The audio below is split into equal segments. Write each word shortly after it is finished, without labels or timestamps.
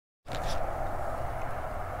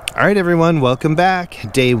All right, everyone, welcome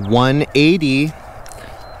back. Day 180.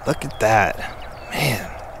 Look at that.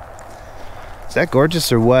 Man. Is that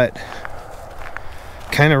gorgeous or what?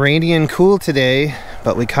 Kind of rainy and cool today,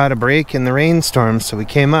 but we caught a break in the rainstorm, so we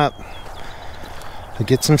came up to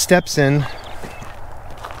get some steps in.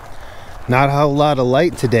 Not a whole lot of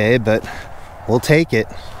light today, but we'll take it.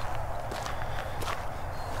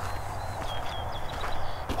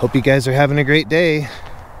 Hope you guys are having a great day.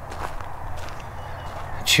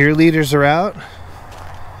 Cheerleaders are out,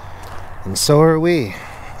 and so are we,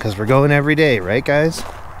 because we're going every day, right guys?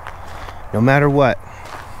 No matter what.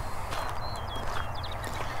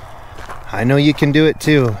 I know you can do it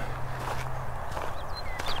too.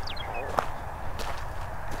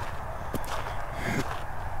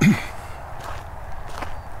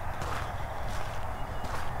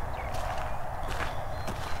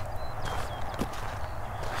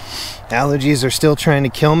 Allergies are still trying to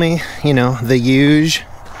kill me, you know, the huge.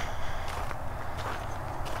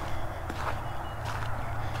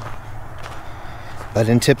 But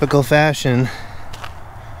in typical fashion,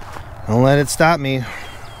 don't let it stop me.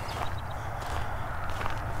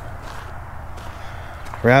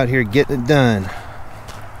 We're out here getting it done.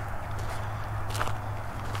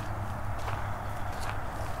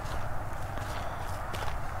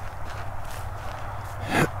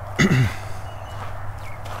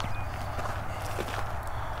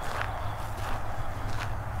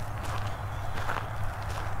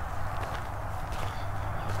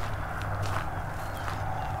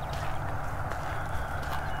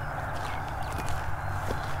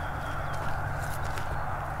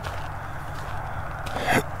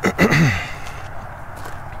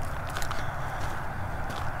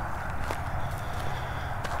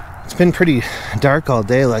 It's been pretty dark all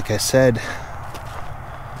day, like I said.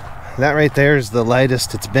 That right there is the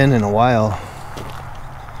lightest it's been in a while.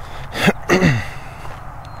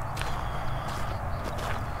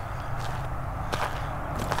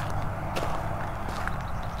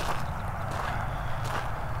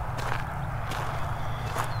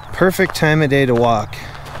 Perfect time of day to walk.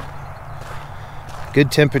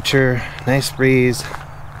 Good temperature, nice breeze.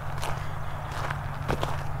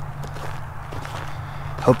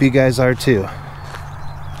 Hope you guys are too.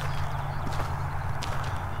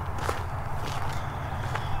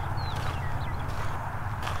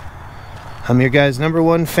 I'm your guys'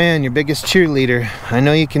 #1 fan, your biggest cheerleader. I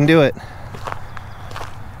know you can do it.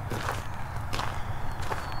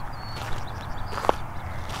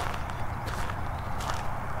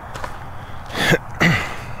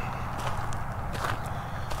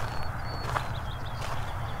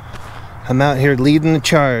 I'm out here leading the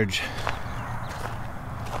charge.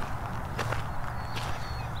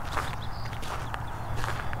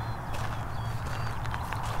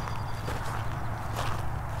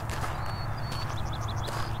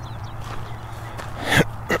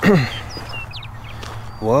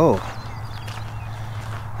 Whoa,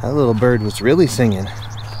 that little bird was really singing.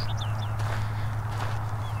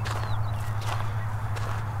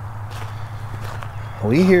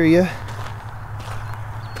 We hear you.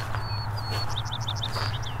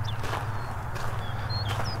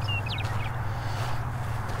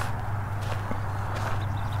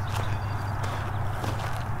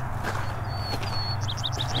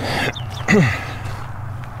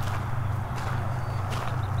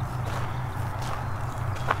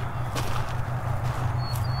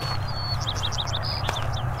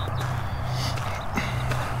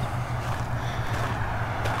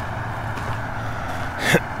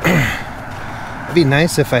 It'd be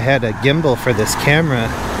nice if I had a gimbal for this camera.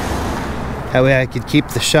 That way I could keep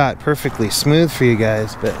the shot perfectly smooth for you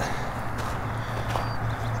guys, but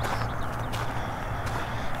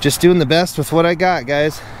just doing the best with what I got,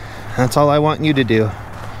 guys. That's all I want you to do.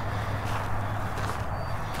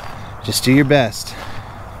 Just do your best.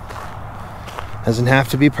 Doesn't have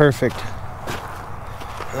to be perfect.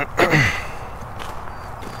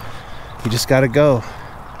 You just gotta go.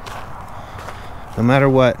 No matter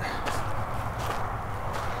what.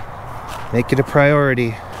 Make it a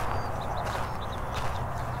priority.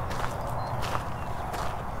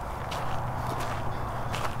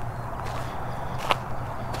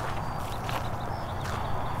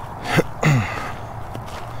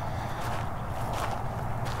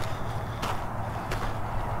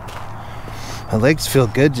 My legs feel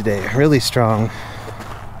good today, really strong.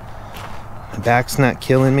 My back's not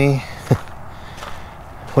killing me,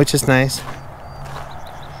 which is nice.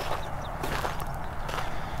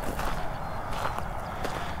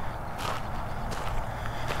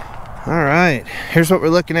 Alright, here's what we're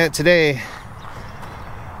looking at today.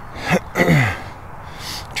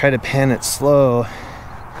 Try to pan it slow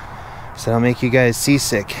so I'll make you guys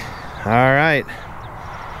seasick. All right.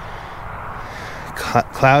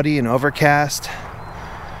 Cloudy and overcast.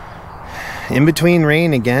 In between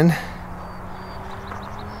rain again.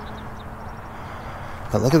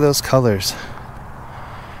 But look at those colors.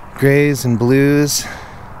 Grays and blues.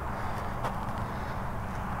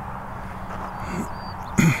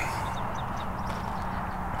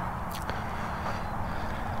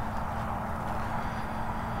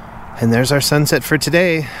 And there's our sunset for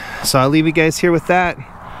today. So I'll leave you guys here with that.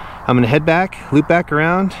 I'm gonna head back, loop back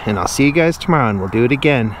around, and I'll see you guys tomorrow, and we'll do it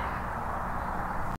again.